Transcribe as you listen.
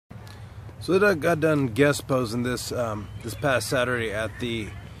So I got done guest posing this this past Saturday at the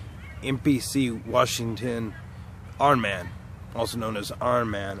NPC Washington Ironman, also known as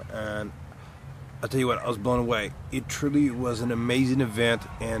Ironman, and I'll tell you what, I was blown away. It truly was an amazing event,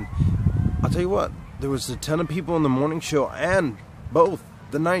 and I'll tell you what, there was a ton of people in the morning show and both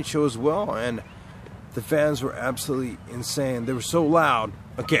the night show as well, and the fans were absolutely insane. They were so loud.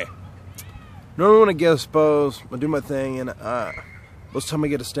 Okay, normally when I guest pose, I do my thing, and most time I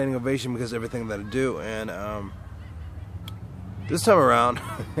get a standing ovation because of everything that I do, and this time around,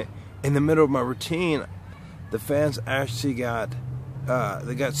 in the middle of my routine, the fans actually got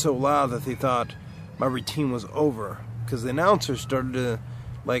so loud that they thought my routine was over, because the announcer started to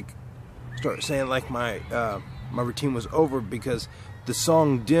start saying my routine was over because the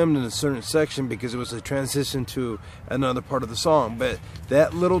song dimmed in a certain section because it was a transition to another part of the song. But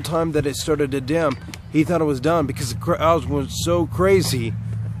that little time that it started to dim, he thought it was done because the crowd was so crazy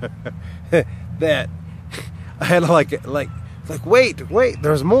that I had to wait,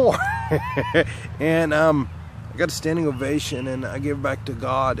 there's more. And I got a standing ovation, and I give back to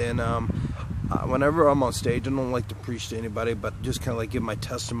God. And whenever I'm on stage, I don't like to preach to anybody, but just kind of like give my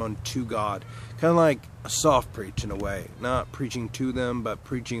testimony to God, kind of like a soft preach in a way, not preaching to them, but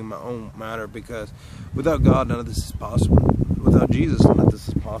preaching in my own manner, because without God, none of this is possible. Without Jesus, none of this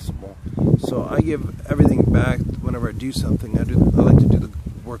is possible. So I give everything back whenever I do something. I like to do the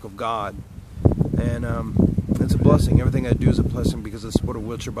work of God, and it's a blessing. Everything I do is a blessing because the sport of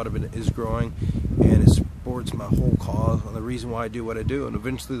wheelchair bodybuilding is growing, and it supports my whole cause and the reason why I do what I do. And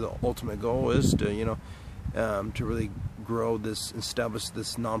eventually, the ultimate goal is to, to really grow this, establish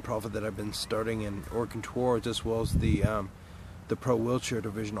this nonprofit that I've been starting and working towards, as well as the pro wheelchair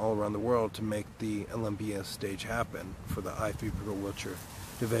division all around the world, to make the Olympia stage happen for the IFBB pro wheelchair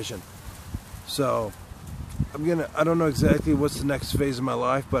division. So I don't know exactly what's the next phase of my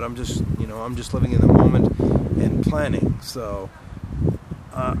life, but I'm just living in the moment and planning. So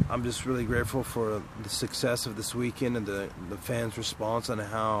I'm just really grateful for the success of this weekend and the fans' response, and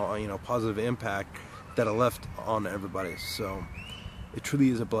how positive impact that I left on everybody. So it truly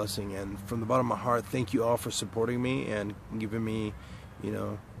is a blessing, and from the bottom of my heart, thank you all for supporting me and giving me give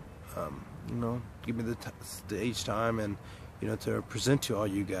me the stage time and to present to all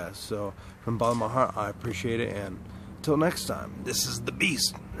you guys. So from the bottom of my heart, I appreciate it, and until next time, this is the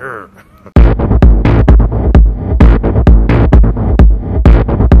Beast.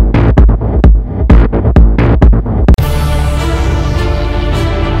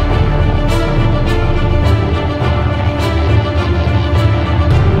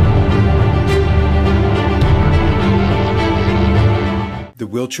 The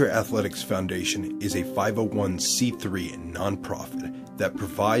Wheelchair Athletics Foundation is a 501c3 nonprofit that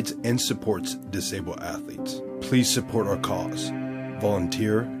provides and supports disabled athletes. Please support our cause.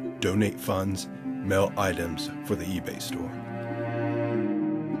 Volunteer, donate funds, mail items for the eBay store.